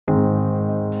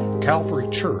Calvary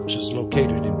Church is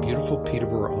located in beautiful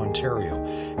Peterborough, Ontario,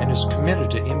 and is committed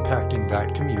to impacting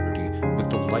that community with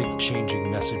the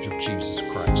life-changing message of Jesus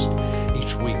Christ.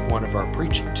 Each week, one of our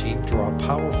preaching team draw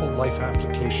powerful life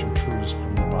application truths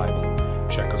from the Bible.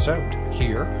 Check us out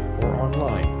here or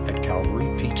online at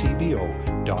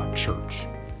calvaryptbo.church.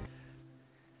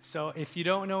 So if you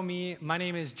don't know me, my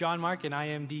name is John Mark, and I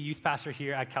am the youth pastor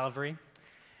here at Calvary.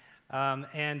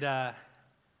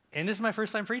 And this is my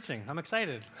first time preaching. I'm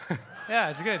excited. Yeah,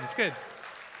 it's good.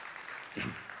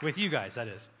 With you guys, that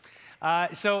is.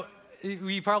 So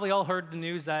we probably all heard the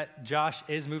news that Josh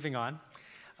is moving on.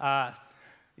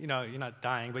 You're not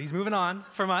dying, but he's moving on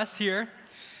from us here.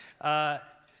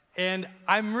 And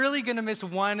I'm really going to miss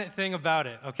one thing about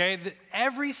it, okay?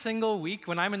 Every single week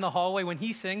when I'm in the hallway, when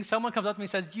he sings, someone comes up to me and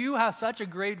says, "You have such a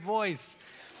great voice."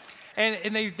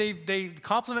 And they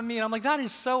compliment me, and I'm like, that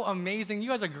is so amazing. You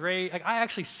guys are great. Like, I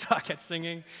actually suck at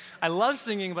singing. I love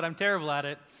singing, but I'm terrible at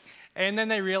it. And then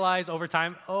they realize over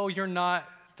time, oh, you're not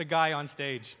the guy on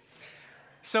stage.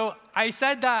 So I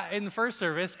said that in the first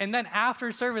service, and then after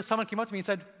service, someone came up to me and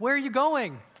said, "Where are you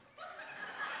going?"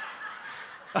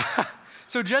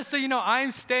 So just so you know,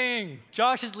 I'm staying.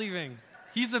 Josh is leaving.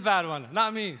 He's the bad one,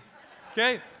 not me.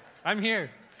 Okay? I'm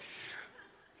here.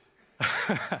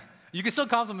 You can still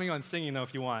compliment me on singing, though,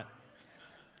 if you want.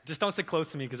 Just don't sit close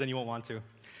to me, because then you won't want to.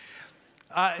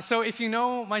 So if you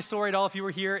know my story at all, if you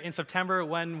were here in September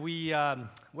when we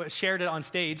shared it on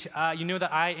stage, you know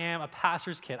that I am a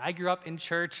pastor's kid. I grew up in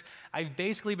church. I've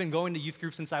basically been going to youth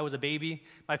groups since I was a baby.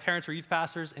 My parents were youth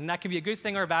pastors, and that can be a good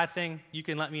thing or a bad thing. You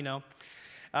can let me know.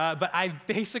 But I've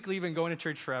basically been going to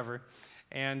church forever.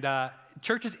 And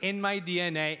church is in my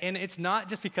DNA, and it's not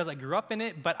just because I grew up in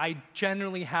it, but I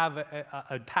generally have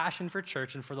a passion for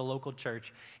church and for the local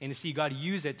church, and to see God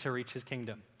use it to reach his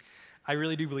kingdom. I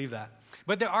really do believe that.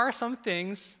 But there are some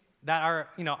things that are,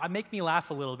 make me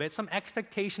laugh a little bit, some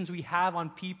expectations we have on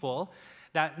people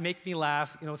that make me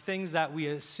laugh, things that we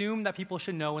assume that people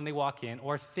should know when they walk in,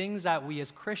 or things that we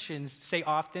as Christians say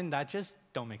often that just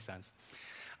don't make sense.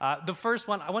 The first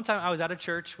one time I was at a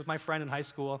church with my friend in high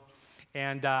school,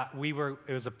 and it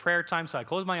was a prayer time, so I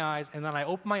closed my eyes, and then I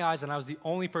opened my eyes, and I was the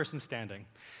only person standing.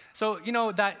 So,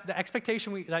 that the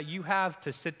expectation that you have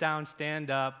to sit down,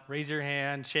 stand up, raise your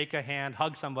hand, shake a hand,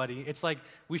 hug somebody, it's like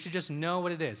we should just know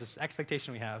what it is, this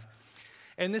expectation we have.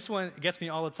 And this one gets me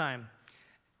all the time.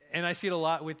 And I see it a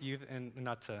lot with youth, and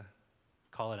not to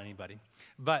call it anybody,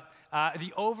 but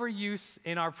the overuse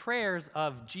in our prayers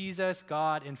of Jesus,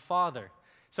 God, and Father.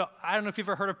 So I don't know if you've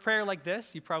ever heard a prayer like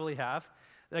this. You probably have.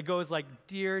 That goes like,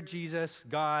 "Dear Jesus,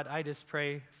 God, I just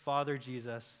pray, Father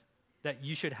Jesus, that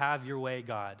you should have your way,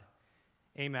 God.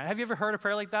 Amen." Have you ever heard a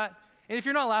prayer like that? And if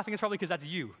you're not laughing, it's probably because that's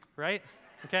you, right?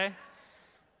 Okay?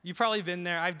 You've probably been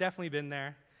there. I've definitely been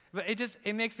there. But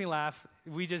it makes me laugh.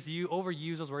 You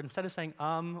overuse those words. Instead of saying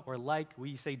or like,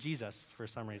 we say Jesus for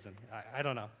some reason. I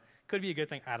don't know. Could be a good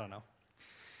thing. I don't know.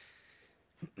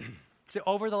 So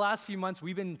over the last few months,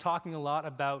 we've been talking a lot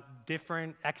about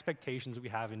different expectations we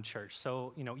have in church.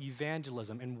 So,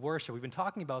 evangelism and worship, we've been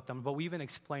talking about them, but we've been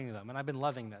explaining them, and I've been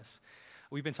loving this.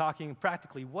 We've been talking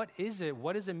practically, what is it?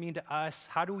 What does it mean to us?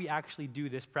 How do we actually do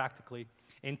this practically?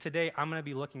 And today, I'm going to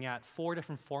be looking at 4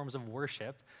 different forms of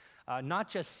worship, not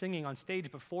just singing on stage,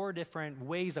 but 4 different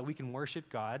ways that we can worship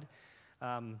God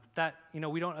that,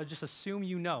 we don't just assume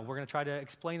We're going to try to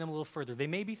explain them a little further. They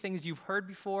may be things you've heard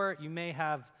before. You may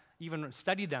have even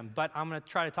studied them, but I'm going to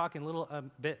try to talk in a little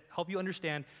bit, help you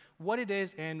understand what it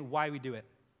is and why we do it.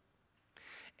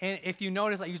 And if you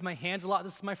notice, I use my hands a lot.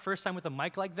 This is my first time with a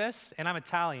mic like this, and I'm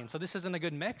Italian, so this isn't a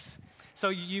good mix. So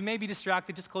you may be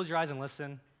distracted. Just close your eyes and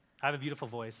listen. I have a beautiful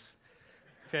voice.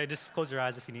 Okay, just close your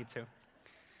eyes if you need to.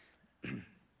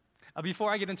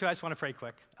 Before I get into it, I just want to pray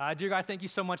quick. Dear God, thank you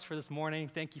so much for this morning.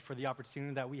 Thank you for the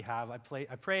opportunity that we have. I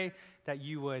pray that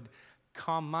you would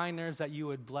calm my nerves, that you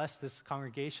would bless this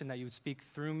congregation, that you would speak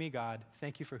through me, God.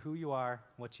 Thank you for who you are,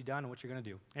 what you've done, and what you're going to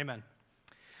do. Amen.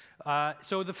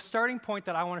 So the starting point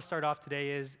that I want to start off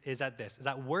today is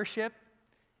that worship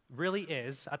really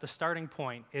is, at the starting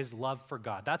point, is love for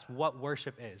God. That's what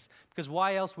worship is. Because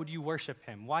why else would you worship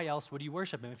him? Why else would you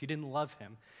worship him if you didn't love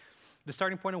him? The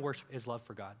starting point of worship is love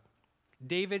for God.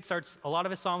 David starts a lot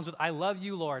of his psalms with, "I love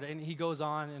you, Lord," and he goes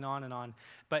on and on and on.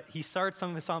 But he starts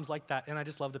some of his psalms like that, and I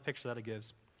just love the picture that it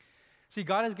gives. See,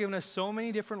 God has given us so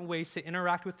many different ways to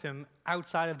interact with him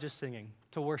outside of just singing,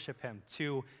 to worship him,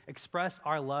 to express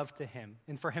our love to him,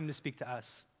 and for him to speak to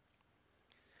us.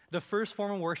 The first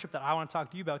form of worship that I want to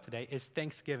talk to you about today is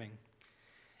thanksgiving.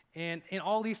 And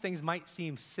all these things might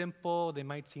seem simple, they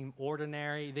might seem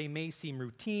ordinary, they may seem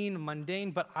routine,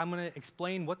 mundane, but I'm going to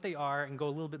explain what they are and go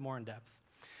a little bit more in depth.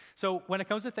 So when it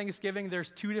comes to Thanksgiving,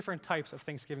 there's two different types of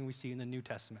Thanksgiving we see in the New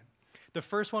Testament. The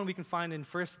first one we can find in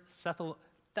 1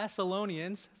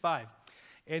 Thessalonians 5.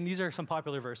 And these are some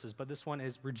popular verses, but this one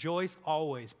is, rejoice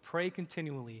always, pray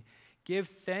continually, give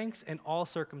thanks in all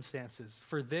circumstances,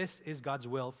 for this is God's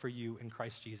will for you in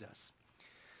Christ Jesus.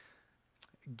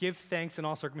 Give thanks in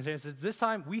all circumstances. This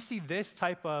time, we see this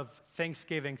type of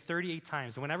Thanksgiving 38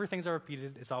 times. Whenever things are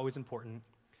repeated, it's always important.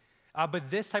 But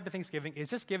this type of Thanksgiving is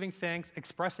just giving thanks,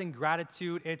 expressing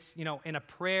gratitude. It's, in a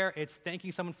prayer, it's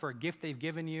thanking someone for a gift they've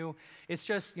given you. It's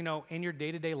just, in your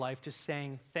day-to-day life, just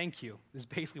saying thank you is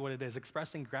basically what it is,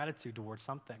 expressing gratitude towards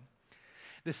something.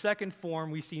 The second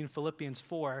form we see in Philippians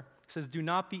 4 says, do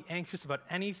not be anxious about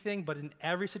anything, but in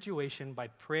every situation, by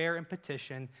prayer and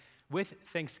petition, with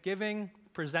thanksgiving,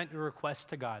 present your requests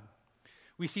to God.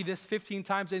 We see this 15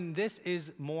 times, and this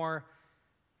is more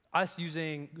us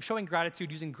showing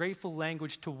gratitude, using grateful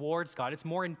language towards God. It's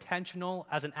more intentional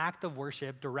as an act of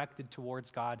worship directed towards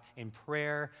God in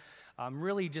prayer,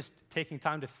 really just taking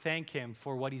time to thank him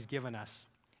for what he's given us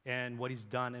and what he's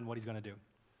done and what he's going to do.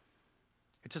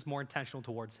 It's just more intentional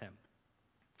towards him.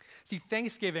 See,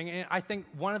 Thanksgiving, and I think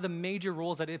one of the major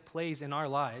roles that it plays in our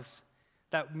lives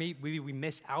that maybe we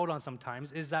miss out on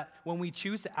sometimes is that when we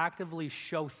choose to actively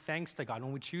show thanks to God,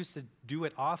 when we choose to do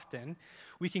it often,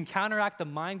 we can counteract the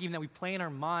mind game that we play in our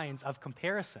minds of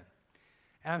comparison.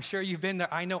 And I'm sure you've been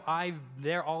there. I know I'm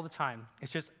there all the time.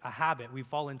 It's just a habit we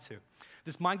fall into.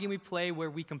 This mind game we play where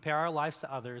we compare our lives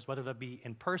to others, whether that be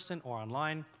in person or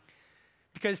online.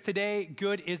 Because today,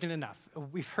 good isn't enough.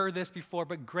 We've heard this before,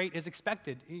 but great is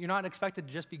expected. You're not expected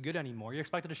to just be good anymore. You're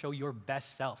expected to show your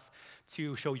best self,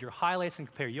 to show your highlights and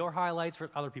compare your highlights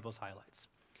with other people's highlights.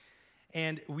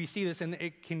 And we see this, and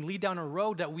it can lead down a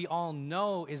road that we all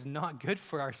know is not good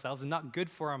for ourselves and not good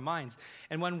for our minds.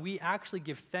 And when we actually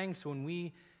give thanks, when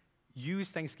we use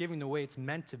Thanksgiving the way it's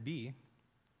meant to be,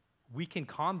 we can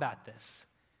combat this.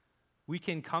 We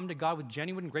can come to God with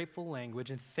genuine, grateful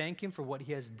language and thank him for what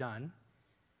he has done.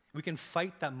 We can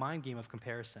fight that mind game of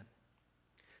comparison.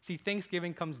 See,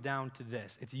 Thanksgiving comes down to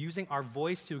this. It's using our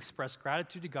voice to express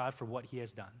gratitude to God for what he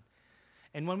has done.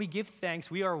 And when we give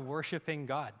thanks, we are worshiping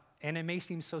God. And it may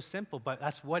seem so simple, but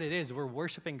that's what it is. We're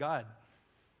worshiping God.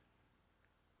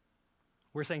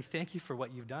 We're saying, thank you for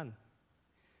what you've done.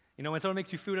 When someone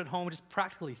makes you food at home, just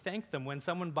practically thank them. When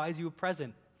someone buys you a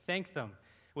present, thank them.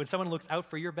 When someone looks out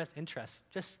for your best interest,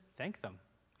 just thank them.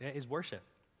 It is worship.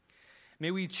 May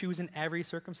we choose in every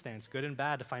circumstance, good and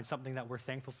bad, to find something that we're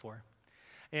thankful for.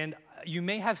 And you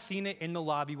may have seen it in the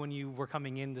lobby when you were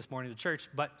coming in this morning to church,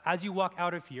 but as you walk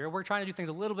out of here, we're trying to do things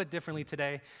a little bit differently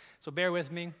today, so bear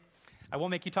with me. I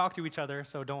won't make you talk to each other,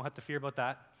 so don't have to fear about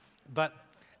that. But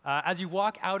as you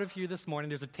walk out of here this morning,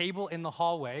 there's a table in the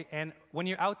hallway, and when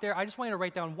you're out there, I just want you to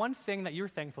write down one thing that you're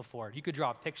thankful for. You could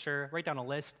draw a picture, write down a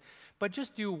list, but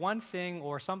just do one thing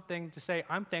or something to say,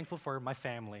 I'm thankful for my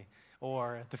family,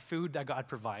 or the food that God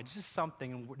provides, just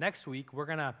something. And next week, we're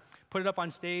going to put it up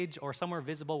on stage or somewhere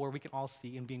visible where we can all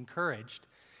see and be encouraged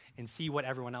and see what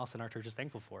everyone else in our church is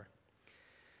thankful for.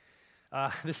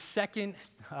 The second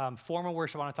form of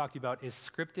worship I want to talk to you about is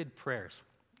scripted prayers.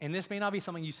 And this may not be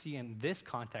something you see in this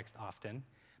context often,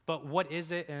 but what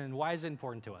is it and why is it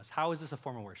important to us? How is this a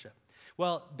form of worship?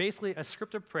 Well, basically, a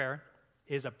scripted prayer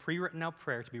is a pre-written out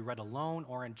prayer to be read alone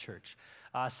or in church.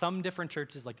 Some different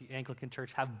churches, like the Anglican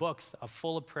Church, have books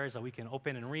full of prayers that we can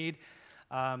open and read.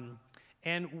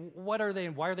 And what are they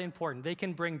and why are they important? They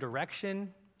can bring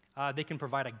direction. They can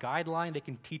provide a guideline. They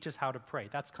can teach us how to pray.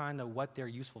 That's kind of what they're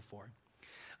useful for.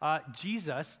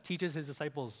 Jesus teaches his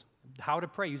disciples how to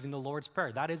pray using the Lord's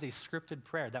Prayer. That is a scripted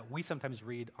prayer that we sometimes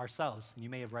read ourselves. You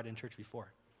may have read in church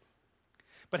before.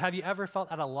 But have you ever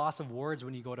felt at a loss of words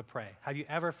when you go to pray? Have you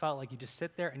ever felt like you just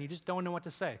sit there and you just don't know what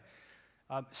to say?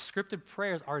 Scripted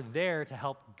prayers are there to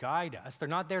help guide us. They're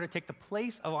not there to take the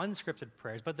place of unscripted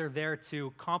prayers, but they're there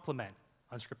to complement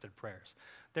unscripted prayers.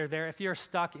 They're there if you're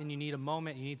stuck and you need a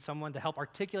moment, you need someone to help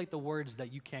articulate the words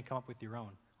that you can't come up with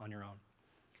on your own.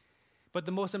 But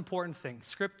the most important thing,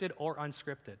 scripted or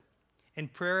unscripted, in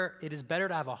prayer, it is better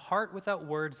to have a heart without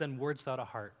words than words without a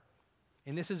heart.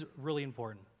 And this is really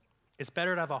important. It's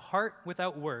better to have a heart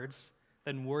without words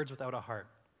than words without a heart.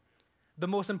 The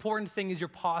most important thing is your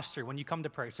posture when you come to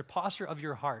pray. It's the posture of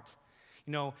your heart.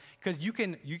 Because you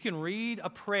can read a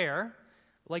prayer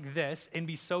like this and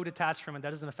be so detached from it, that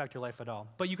doesn't affect your life at all.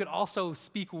 But you could also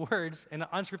speak words in an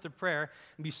unscripted prayer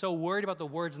and be so worried about the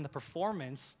words and the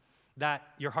performance that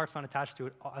your heart's not attached to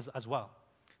it as well.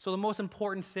 So the most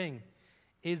important thing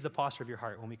is the posture of your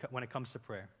heart when it comes to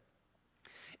prayer.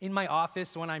 In my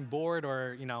office, when I'm bored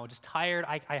or, just tired,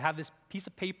 I have this piece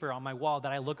of paper on my wall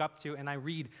that I look up to and I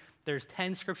read. There's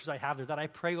 10 scriptures I have there that I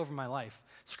pray over my life.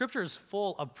 Scripture is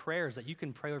full of prayers that you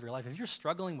can pray over your life. If you're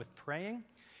struggling with praying,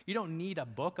 you don't need a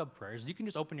book of prayers. You can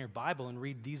just open your Bible and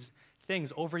read these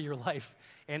things over your life.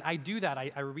 And I do that.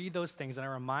 I read those things and I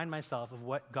remind myself of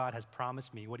what God has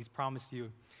promised me, what he's promised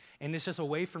you. And it's just a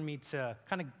way for me to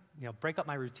kind of, break up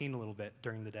my routine a little bit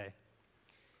during the day.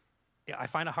 I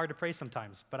find it hard to pray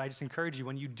sometimes, but I just encourage you,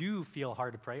 when you do feel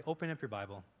hard to pray, open up your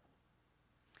Bible.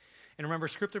 And remember,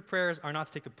 scripted prayers are not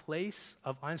to take the place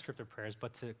of unscripted prayers,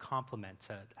 but to complement,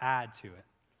 to add to it.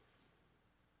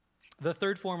 The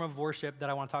third form of worship that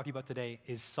I want to talk to you about today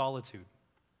is solitude.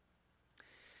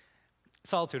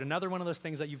 Solitude, another one of those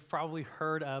things that you've probably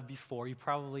heard of before. You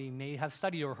probably may have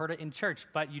studied or heard it in church,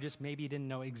 but you just maybe didn't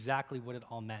know exactly what it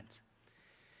all meant.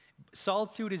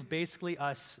 Solitude is basically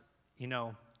us,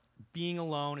 being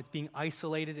alone. It's being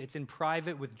isolated. It's in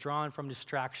private, withdrawn from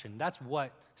distraction. That's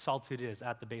what solitude is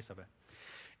at the base of it.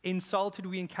 In solitude,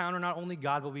 we encounter not only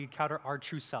God, but we encounter our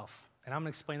true self. And I'm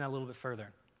going to explain that a little bit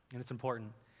further, and it's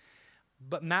important.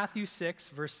 But Matthew 6,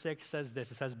 verse 6 says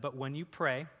this. It says, "But when you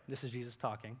pray," this is Jesus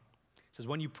talking, it says,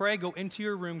 "When you pray, go into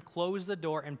your room, close the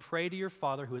door, and pray to your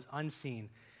Father who is unseen.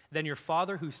 Then your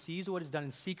Father who sees what is done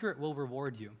in secret will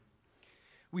reward you."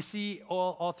 We see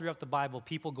all throughout the Bible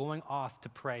people going off to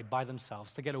pray by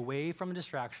themselves, to get away from a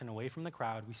distraction, away from the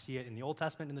crowd. We see it in the Old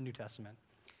Testament and the New Testament.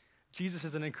 Jesus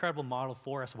is an incredible model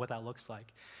for us of what that looks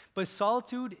like. But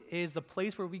solitude is the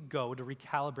place where we go to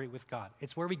recalibrate with God.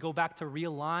 It's where we go back to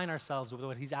realign ourselves with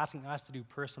what he's asking us to do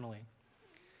personally.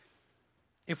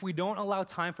 If we don't allow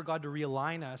time for God to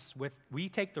realign us we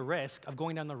take the risk of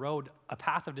going down the road, a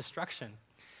path of destruction.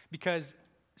 Because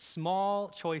small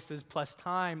choices plus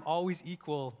time always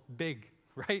equal big,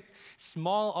 right?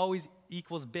 Small always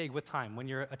equals big with time. When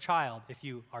you're a child, if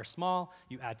you are small,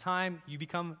 you add time, you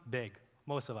become big,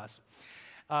 most of us.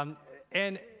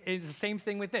 And it's the same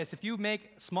thing with this. If you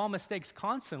make small mistakes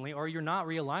constantly or you're not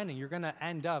realigning, you're going to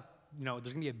end up, there's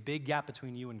going to be a big gap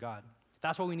between you and God.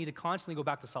 That's why we need to constantly go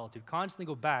back to solitude, constantly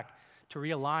go back to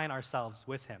realign ourselves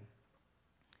with him.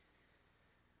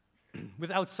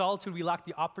 Without solitude, we lack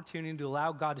the opportunity to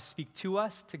allow God to speak to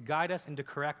us, to guide us, and to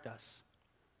correct us.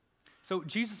 So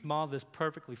Jesus modeled this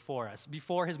perfectly for us.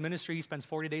 Before his ministry, he spends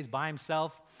 40 days by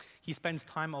himself. He spends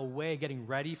time away getting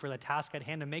ready for the task at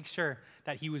hand to make sure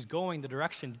that he was going the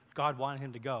direction God wanted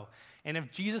him to go. And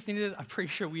if Jesus needed it, I'm pretty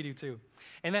sure we do too.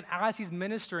 And then as he's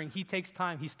ministering, he takes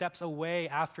time. He steps away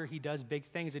after he does big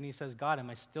things, and he says, "God, am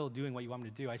I still doing what you want me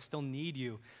to do? I still need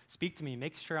you. Speak to me.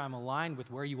 Make sure I'm aligned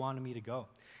with where you wanted me to go."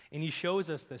 And he shows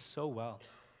us this so well.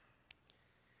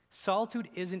 Solitude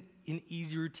isn't an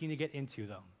easy routine to get into,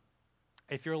 though.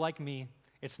 If you're like me,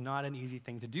 it's not an easy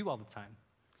thing to do all the time.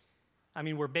 I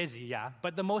mean, we're busy, yeah,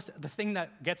 but the thing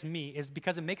that gets me is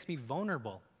because it makes me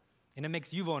vulnerable, and it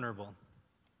makes you vulnerable.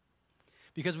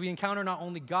 Because we encounter not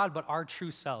only God, but our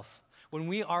true self. When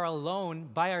we are alone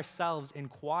by ourselves in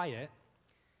quiet,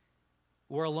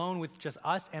 we're alone with just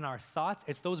us and our thoughts.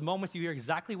 It's those moments you hear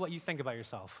exactly what you think about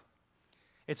yourself.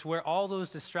 It's where all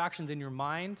those distractions in your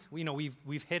mind,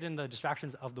 we've hidden the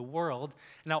distractions of the world,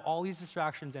 and now all these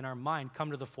distractions in our mind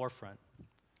come to the forefront.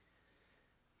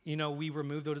 We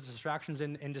remove those distractions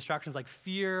and distractions like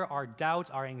fear, our doubts,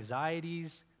 our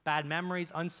anxieties, bad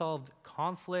memories, unsolved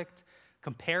conflict,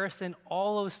 comparison,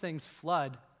 all those things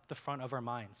flood the front of our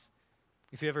minds.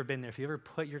 If you've ever been there, if you ever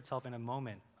put yourself in a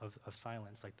moment of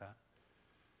silence like that.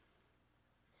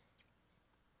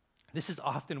 This is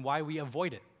often why we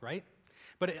avoid it, right?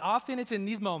 But often it's in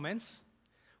these moments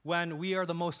when we are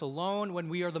the most alone, when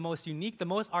we are the most unique, the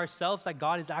most ourselves, that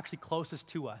God is actually closest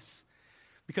to us.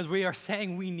 Because we are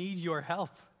saying we need your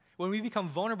help. When we become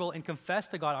vulnerable and confess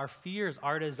to God our fears,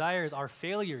 our desires, our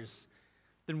failures,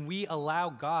 then we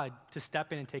allow God to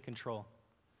step in and take control.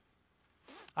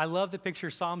 I love the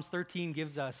picture Psalms 13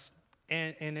 gives us.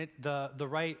 And the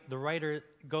writer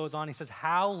goes on, he says,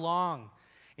 "How long?"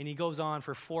 And he goes on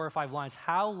for 4 or 5 lines.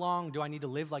 "How long do I need to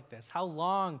live like this? How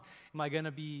long am I going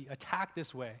to be attacked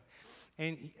this way?"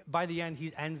 And by the end,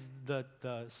 he ends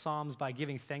the Psalms by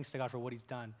giving thanks to God for what he's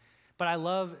done. But I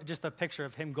love just the picture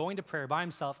of him going to prayer by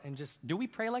himself and do we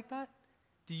pray like that?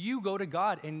 Do you go to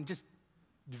God and just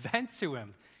vent to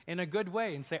him in a good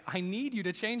way and say, "I need you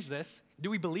to change this"? Do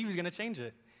we believe he's going to change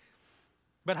it?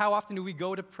 But how often do we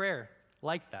go to prayer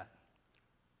like that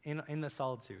in the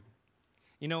solitude?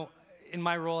 In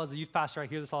my role as a youth pastor, I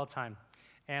hear this all the time,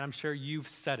 and I'm sure you've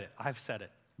said it. I've said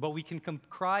it. But we can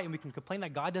cry and we can complain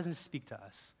that God doesn't speak to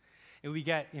us. And we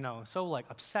get, so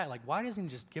upset, why isn't he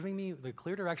just giving me the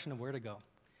clear direction of where to go?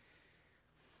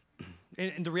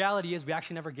 And the reality is we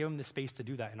actually never give him the space to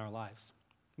do that in our lives.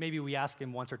 Maybe we ask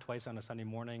him once or twice on a Sunday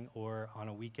morning or on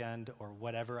a weekend or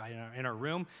whatever in our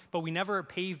room, but we never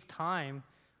pave time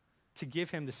to give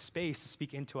him the space to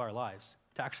speak into our lives,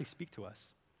 to actually speak to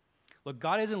us. Look,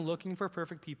 God isn't looking for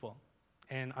perfect people,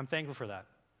 and I'm thankful for that.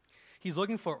 He's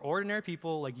looking for ordinary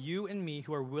people like you and me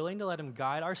who are willing to let him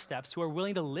guide our steps, who are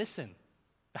willing to listen.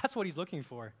 That's what he's looking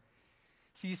for.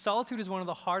 See, solitude is one of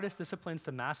the hardest disciplines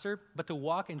to master, but to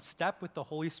walk in step with the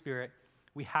Holy Spirit,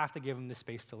 we have to give him the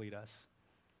space to lead us.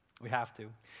 We have to.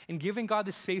 And giving God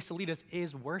the space to lead us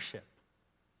is worship.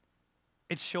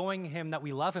 It's showing him that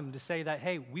we love him, to say that,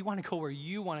 hey, we want to go where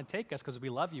you want to take us because we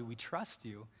love you, we trust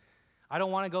you. I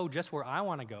don't want to go just where I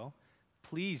want to go.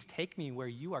 Please take me where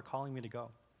you are calling me to go.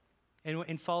 And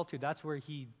in solitude, that's where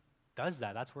he does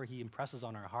that. That's where he impresses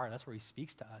on our heart. That's where he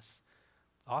speaks to us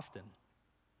often.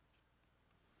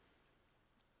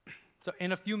 So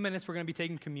in a few minutes, we're going to be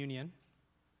taking communion.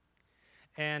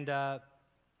 And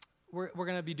we're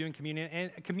going to be doing communion.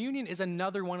 And communion is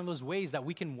another one of those ways that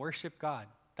we can worship God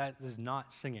that is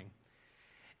not singing.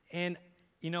 And,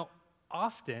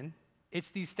 often it's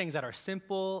these things that are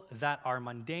simple, that are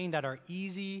mundane, that are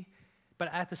easy,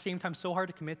 but at the same time so hard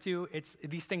to commit to. It's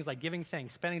these things like giving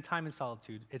thanks, spending time in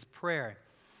solitude. It's prayer.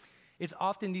 It's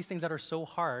often these things that are so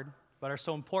hard, but are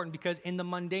so important because in the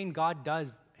mundane, God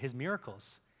does his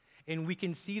miracles. And we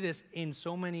can see this in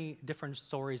so many different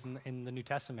stories in the New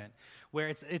Testament, where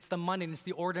it's the mundane, it's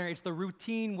the ordinary, it's the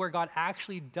routine where God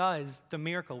actually does the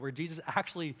miracle, where Jesus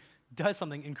actually does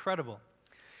something incredible.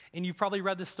 And you've probably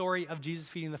read the story of Jesus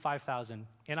feeding the 5,000,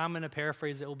 and I'm going to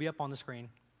paraphrase it. It will be up on the screen.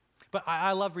 But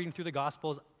I love reading through the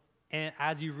Gospels, and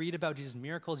as you read about Jesus'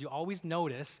 miracles, you always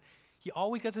notice he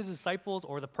always gets his disciples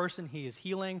or the person he is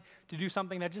healing to do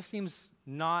something that just seems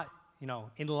not,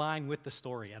 in line with the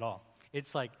story at all.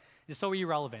 It's so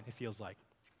irrelevant, it feels like.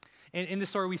 And in the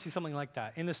story, we see something like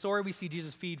that. In the story, we see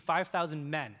Jesus feed 5,000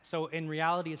 men. So in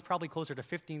reality, it's probably closer to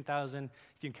 15,000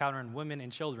 if you encounter in women and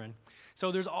children.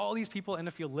 So there's all these people in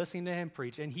the field listening to him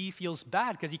preach, and he feels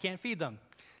bad because he can't feed them.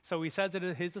 So he says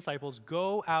to his disciples,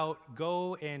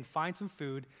 go and find some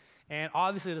food. And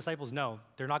obviously the disciples know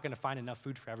they're not going to find enough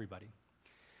food for everybody.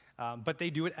 But they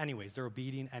do it anyways. They're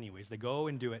obedient anyways. They go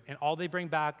and do it. And all they bring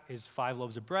back is 5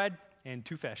 loaves of bread and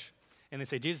 2 fish. And they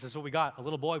say, Jesus, this is what we got. A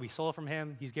little boy, we stole it from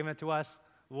him. He's given it to us.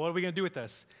 What are we going to do with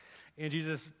this? And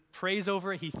Jesus prays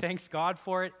over it. He thanks God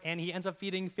for it. And he ends up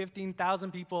feeding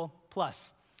 15,000 people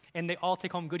plus. And they all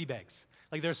take home goodie bags.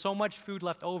 There's so much food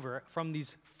left over from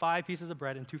these 5 pieces of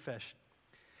bread and 2 fish.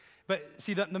 But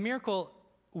see, the miracle,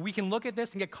 we can look at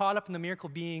this and get caught up in the miracle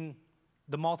being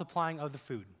the multiplying of the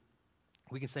food.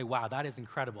 We can say, wow, that is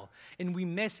incredible. And we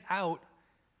miss out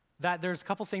that there's a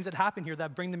couple things that happen here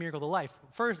that bring the miracle to life.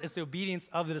 First, it's the obedience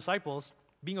of the disciples,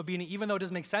 being obedient even though it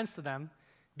doesn't make sense to them,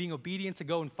 being obedient to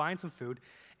go and find some food.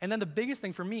 And then the biggest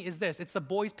thing for me is this. It's the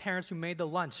boys' parents who made the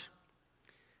lunch.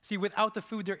 See, without the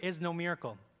food, there is no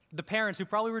miracle. The parents who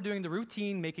probably were doing the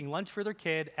routine, making lunch for their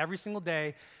kid every single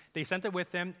day, they sent it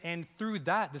with them, and through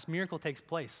that, this miracle takes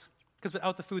place. Because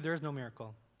without the food, there is no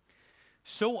miracle.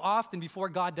 So often before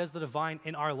God does the divine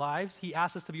in our lives, he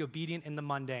asks us to be obedient in the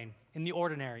mundane, in the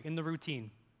ordinary, in the routine.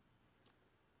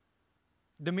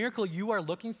 The miracle you are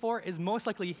looking for is most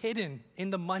likely hidden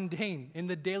in the mundane, in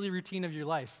the daily routine of your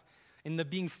life, in the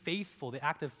being faithful, the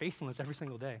act of faithfulness every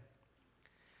single day.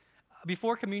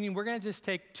 Before communion, we're going to just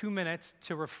take 2 minutes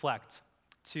to reflect,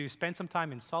 to spend some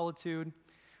time in solitude.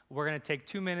 We're going to take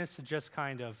 2 minutes to just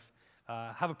kind of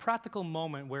have a practical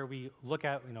moment where we look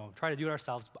at, try to do it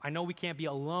ourselves. I know we can't be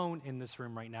alone in this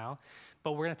room right now,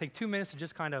 but we're going to take 2 minutes to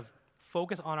just kind of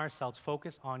focus on ourselves,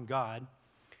 focus on God,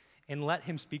 and let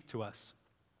him speak to us.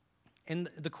 And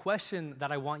the question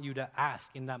that I want you to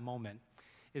ask in that moment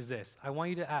is this. I want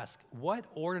you to ask, what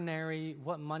ordinary,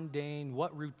 what mundane,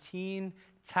 what routine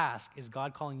task is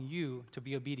God calling you to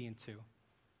be obedient to?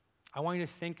 I want you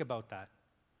to think about that.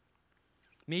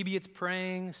 Maybe it's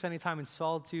praying, spending time in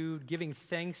solitude, giving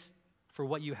thanks for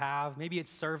what you have. Maybe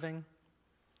it's serving.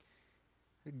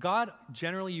 God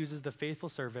generally uses the faithful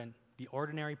servant, the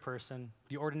ordinary person,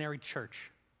 the ordinary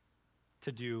church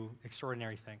to do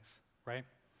extraordinary things, right?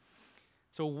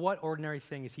 So what ordinary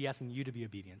thing is he asking you to be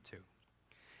obedient to?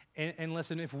 And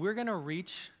listen, if we're going to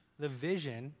reach the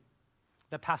vision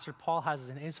that Pastor Paul has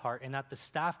in his heart and that the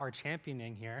staff are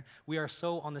championing here, we are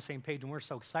so on the same page and we're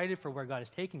so excited for where God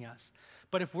is taking us.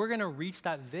 But if we're going to reach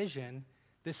that vision,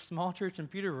 this small church in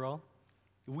Peterborough,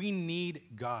 we need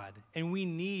God and we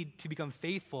need to become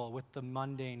faithful with the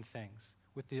mundane things,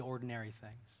 with the ordinary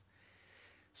things.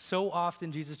 So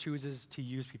often Jesus chooses to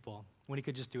use people when he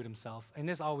could just do it himself. And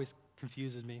this always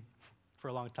confuses me. for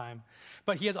a long time.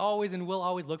 But he has always and will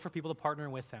always look for people to partner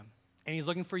with him. And he's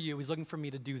looking for you. He's looking for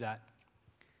me to do that.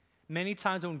 Many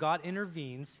times when God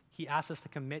intervenes, he asks us to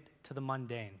commit to the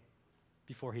mundane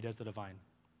before he does the divine.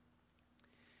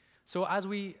 So as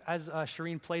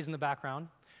Shireen plays in the background,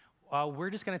 we're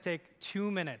just going to take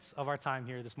 2 minutes of our time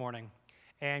here this morning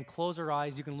and close our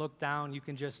eyes. You can look down. You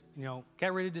can just,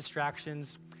 get rid of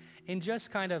distractions and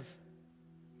just kind of,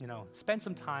 spend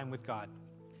some time with God.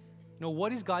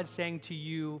 What is God saying to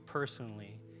you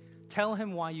personally? Tell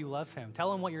him why you love him.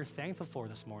 Tell him what you're thankful for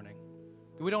this morning.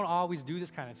 We don't always do this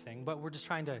kind of thing, but we're just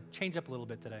trying to change up a little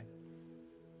bit today.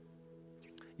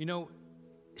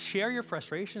 Share your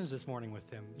frustrations this morning with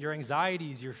him, your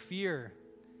anxieties, your fear,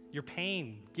 your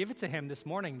pain. Give it to him this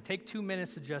morning. Take 2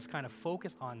 minutes to just kind of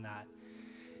focus on that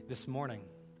this morning.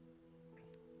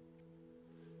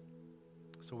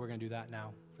 So we're going to do that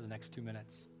now for the next 2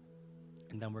 minutes,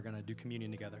 and then we're going to do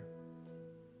communion together.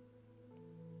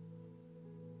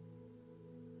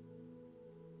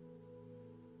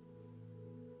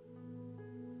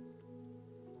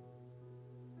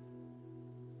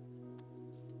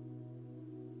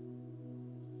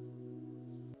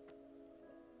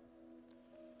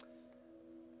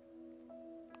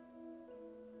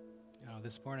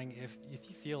 This morning, if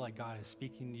you feel like God is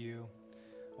speaking to you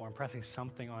or impressing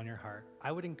something on your heart, I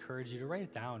would encourage you to write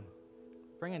it down.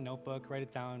 Bring a notebook, write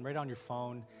it down, write it on your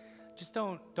phone. Just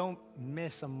don't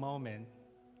miss a moment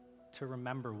to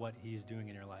remember what he's doing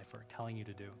in your life or telling you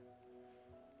to do.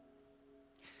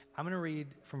 I'm going to read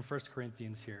from 1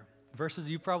 Corinthians here, verses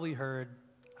you've probably heard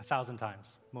 1,000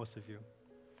 times, most of you,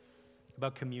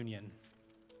 about communion.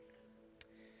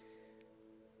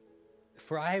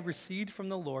 For I have received from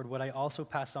the Lord what I also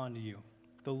pass on to you.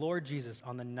 The Lord Jesus,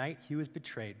 on the night he was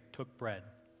betrayed, took bread.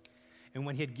 And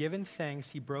when he had given thanks,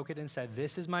 he broke it and said,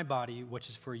 "This is my body, which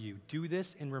is for you. Do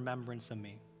this in remembrance of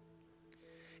me."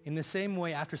 In the same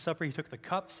way, after supper, he took the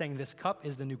cup, saying, "This cup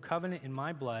is the new covenant in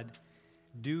my blood.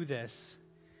 Do this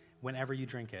whenever you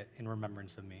drink it in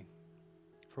remembrance of me.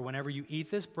 For whenever you eat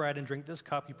this bread and drink this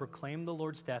cup, you proclaim the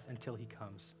Lord's death until he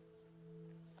comes."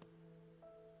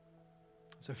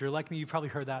 So if you're like me, you've probably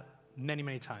heard that many,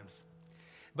 many times.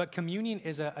 But communion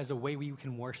is a way we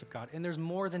can worship God. And there's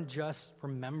more than just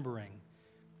remembering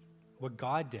what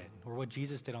God did or what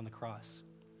Jesus did on the cross.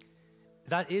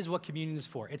 That is what communion is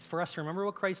for. It's for us to remember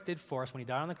what Christ did for us when he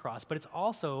died on the cross, but it's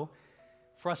also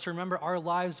for us to remember our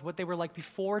lives, what they were like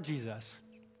before Jesus.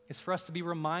 It's for us to be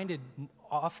reminded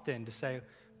often to say,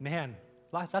 man,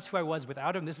 that's who I was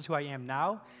without him. This is who I am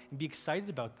now, and be excited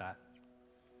about that.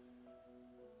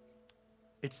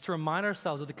 It's to remind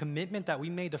ourselves of the commitment that we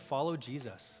made to follow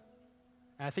Jesus.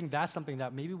 And I think that's something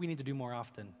that maybe we need to do more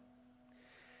often.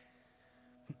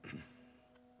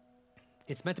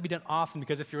 It's meant to be done often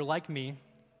because if you're like me,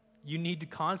 you need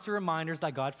constant reminders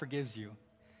that God forgives you,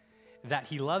 that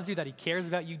he loves you, that he cares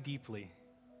about you deeply.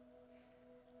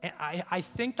 And I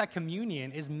think that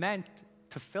communion is meant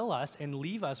to fill us and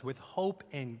leave us with hope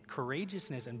and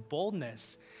courageousness and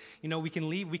boldness. We can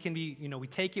leave, we can be, we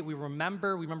take it, we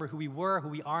remember who we were, who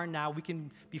we are now. We can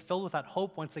be filled with that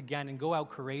hope once again and go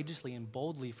out courageously and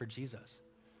boldly for Jesus.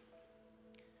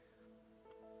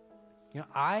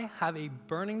 I have a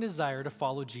burning desire to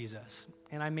follow Jesus,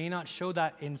 and I may not show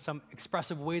that in some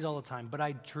expressive ways all the time, but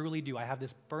I truly do. I have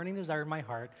this burning desire in my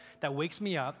heart that wakes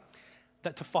me up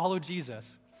to follow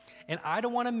Jesus. And I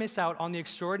don't want to miss out on the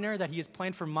extraordinary that he has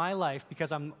planned for my life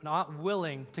because I'm not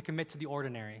willing to commit to the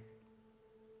ordinary.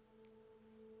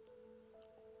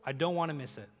 I don't want to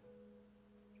miss it.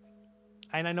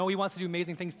 And I know he wants to do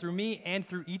amazing things through me and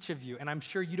through each of you, and I'm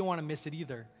sure you don't want to miss it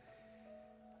either.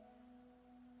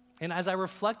 And as I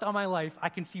reflect on my life, I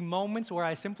can see moments where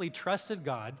I simply trusted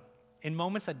God and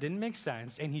moments that didn't make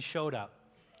sense, and he showed up.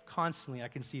 Constantly, I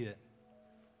can see it.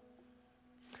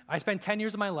 I spent 10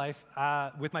 years of my life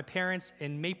with my parents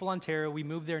in Maple, Ontario. We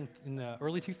moved there in the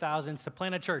early 2000s to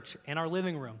plant a church in our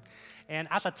living room. And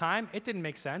at the time, it didn't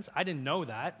make sense. I didn't know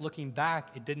that. Looking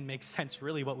back, it didn't make sense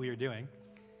really what we were doing.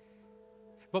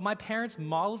 But my parents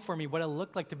modeled for me what it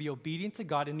looked like to be obedient to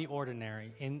God in the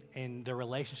ordinary, in their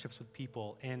relationships with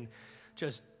people, and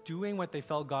just doing what they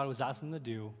felt God was asking them to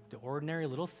do, the ordinary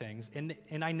little things.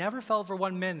 And I never felt for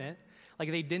 1 minute like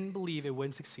they didn't believe it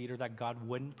wouldn't succeed or that God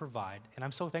wouldn't provide. And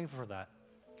I'm so thankful for that.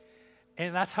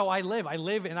 And that's how I live. I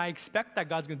live and I expect that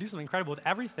God's going to do something incredible with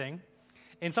everything.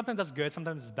 And sometimes that's good,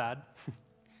 sometimes it's bad.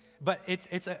 But it's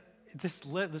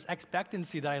this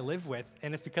expectancy that I live with,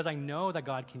 and it's because I know that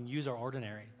God can use our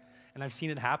ordinary. And I've seen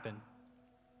it happen.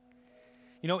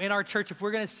 In our church, if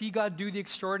we're going to see God do the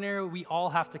extraordinary, we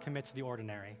all have to commit to the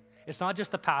ordinary. It's not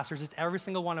just the pastors, it's every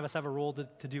single one of us have a role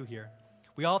to do here.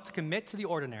 We all have to commit to the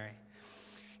ordinary.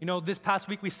 You know, this past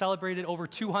week we celebrated over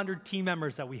 200 team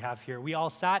members that we have here. We all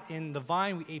sat in the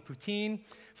Vine, we ate poutine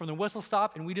from the whistle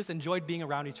stop, and we just enjoyed being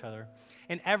around each other.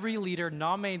 And every leader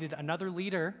nominated another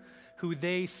leader who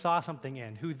they saw something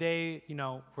in, who they,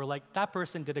 were like, that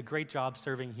person did a great job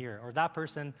serving here, or that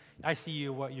person, I see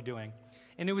you, what you're doing.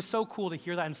 And it was so cool to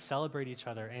hear that and celebrate each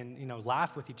other and,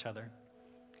 laugh with each other.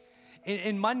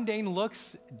 And mundane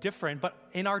looks different, but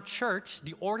in our church,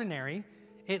 the ordinary,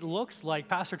 it looks like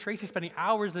Pastor Tracy spending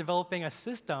hours developing a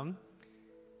system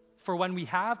for when we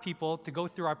have people to go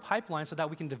through our pipeline so that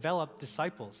we can develop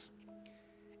disciples.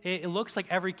 It looks like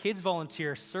every kids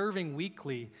volunteer serving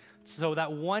weekly so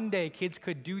that one day kids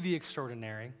could do the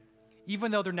extraordinary,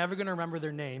 even though they're never going to remember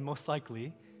their name, most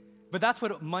likely. But that's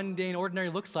what mundane,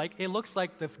 ordinary looks like. It looks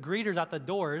like the greeters at the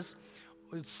doors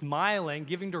smiling,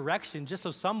 giving direction, just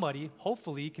so somebody,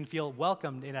 hopefully, can feel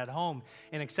welcomed and at home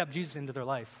and accept Jesus into their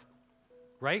life.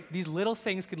 Right? These little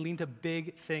things could lead to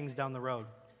big things down the road.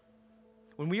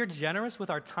 When we are generous with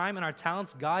our time and our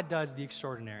talents, God does the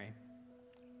extraordinary.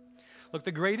 Look,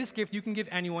 the greatest gift you can give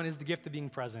anyone is the gift of being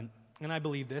present. And I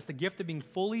believe this, the gift of being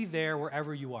fully there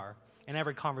wherever you are, in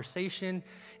every conversation,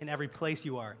 in every place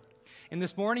you are. And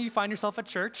this morning you find yourself at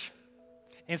church,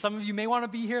 and some of you may want to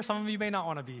be here, some of you may not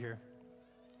want to be here.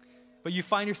 But you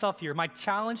find yourself here. My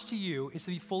challenge to you is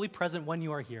to be fully present when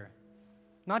you are here.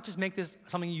 Not just make this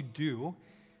something you do,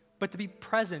 but to be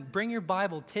present. Bring your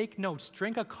Bible, take notes,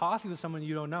 drink a coffee with someone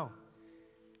you don't know.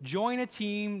 Join a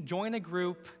team, join a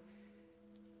group,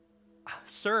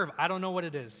 serve. I don't know what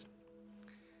it is.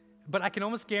 But I can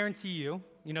almost guarantee you,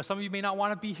 some of you may not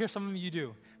want to be here, some of you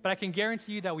do, but I can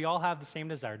guarantee you that we all have the same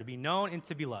desire, to be known and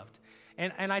to be loved.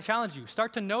 And I challenge you,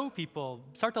 start to know people,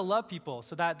 start to love people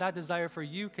so that that desire for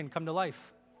you can come to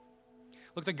life.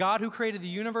 Look, the God who created the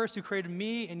universe, who created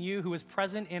me and you, who is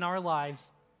present in our lives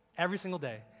every single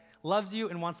day, loves you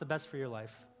and wants the best for your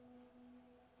life.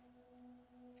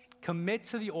 Commit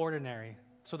to the ordinary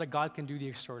so that God can do the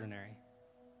extraordinary.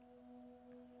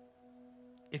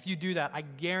 If you do that, I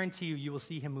guarantee you, you will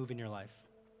see him move in your life.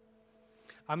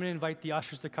 I'm going to invite the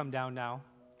ushers to come down now,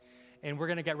 and we're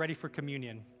going to get ready for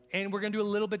communion. And we're going to do it a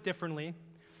little bit differently.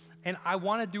 And I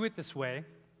want to do it this way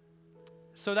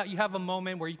so that you have a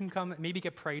moment where you can come, maybe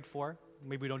get prayed for.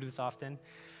 Maybe we don't do this often.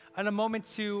 And a moment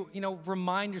to,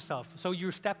 remind yourself. So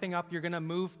you're stepping up, you're going to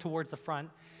move towards the front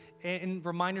and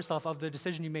remind yourself of the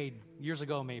decision you made years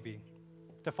ago, maybe,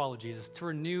 to follow Jesus, to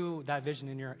renew that vision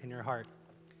in your heart.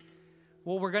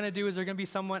 What we're going to do is there's going to be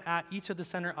someone at each of the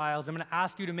center aisles. I'm going to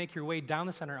ask you to make your way down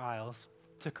the center aisles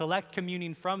to collect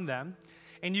communion from them.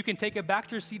 And you can take it back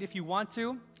to your seat if you want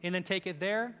to, and then take it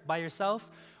there by yourself,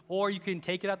 or you can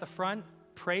take it at the front,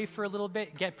 pray for a little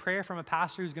bit, get prayer from a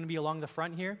pastor who's going to be along the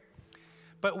front here.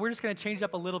 But we're just going to change it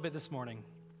up a little bit this morning.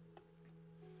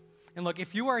 And look,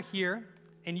 if you are here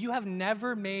and you have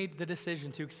never made the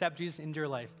decision to accept Jesus into your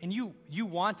life, and you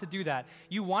want to do that,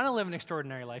 you want to live an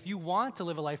extraordinary life, you want to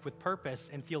live a life with purpose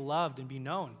and feel loved and be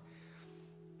known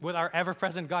with our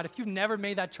ever-present God, if you've never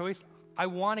made that choice, I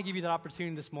want to give you that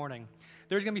opportunity this morning.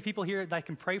 There's going to be people here that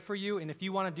can pray for you, and if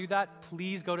you want to do that,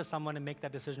 please go to someone and make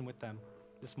that decision with them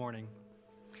this morning.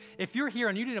 If you're here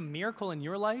and you need a miracle in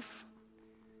your life,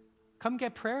 come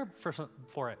get prayer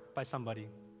for it by somebody.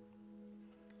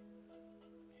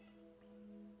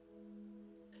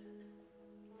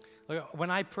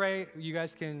 When I pray, you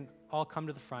guys can all come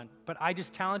to the front, but I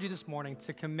just challenge you this morning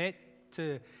to commit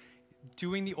to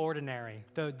doing the ordinary,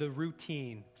 the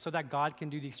routine, so that God can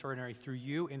do the extraordinary through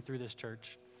you and through this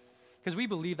church. Because we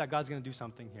believe that God's going to do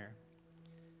something here.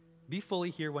 Be fully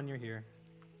here when you're here.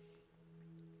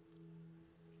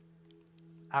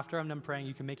 After I'm done praying,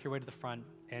 you can make your way to the front.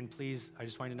 And please, I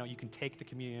just want you to know you can take the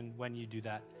communion when you do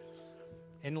that.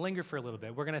 And linger for a little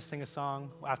bit. We're going to sing a song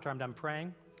after I'm done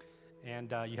praying.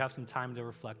 And you have some time to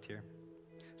reflect here.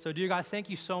 So dear God,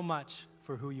 thank you so much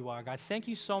for who you are. God, thank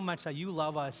you so much that you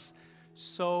love us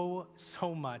so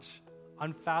much.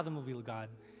 Unfathomably, God.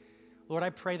 Lord, I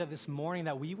pray that this morning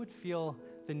that we would feel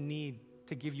the need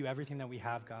to give you everything that we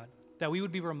have, God. That we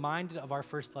would be reminded of our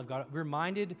first love, God.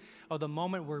 Reminded of the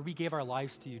moment where we gave our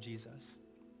lives to you, Jesus.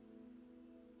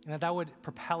 And that would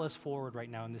propel us forward right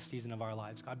now in this season of our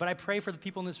lives, God. But I pray for the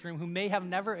people in this room who may have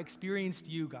never experienced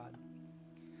you, God.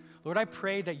 Lord, I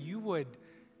pray that you would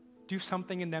do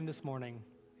something in them this morning.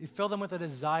 You fill them with a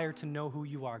desire to know who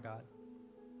you are, God.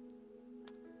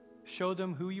 Show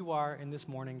them who you are in this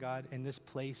morning, God, in this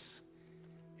place.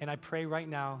 And I pray right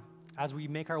now, as we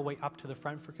make our way up to the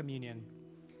front for communion,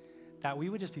 that we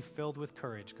would just be filled with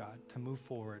courage, God, to move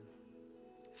forward.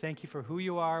 Thank you for who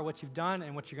you are, what you've done,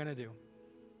 and what you're going to do.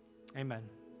 Amen.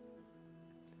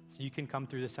 So you can come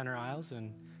through the center aisles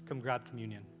and come grab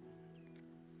communion.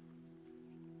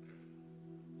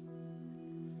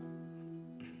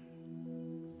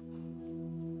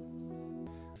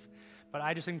 But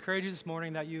I just encourage you this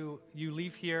morning that you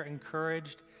leave here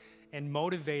encouraged and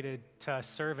motivated to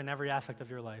serve in every aspect of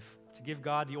your life, to give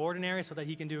God the ordinary so that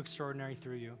he can do extraordinary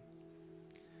through you,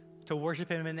 to worship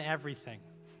him in everything,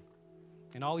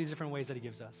 in all these different ways that he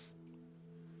gives us.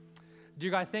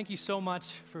 Dear God, thank you so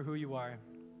much for who you are.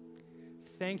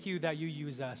 Thank you that you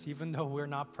use us, even though we're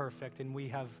not perfect and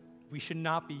we should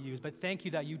not be used, but thank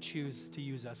you that you choose to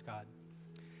use us, God.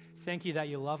 Thank you that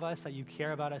you love us, that you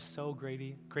care about us so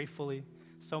gratefully,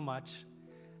 so much.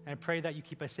 And I pray that you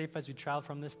keep us safe as we travel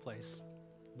from this place.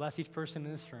 Bless each person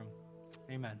in this room.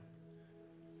 Amen.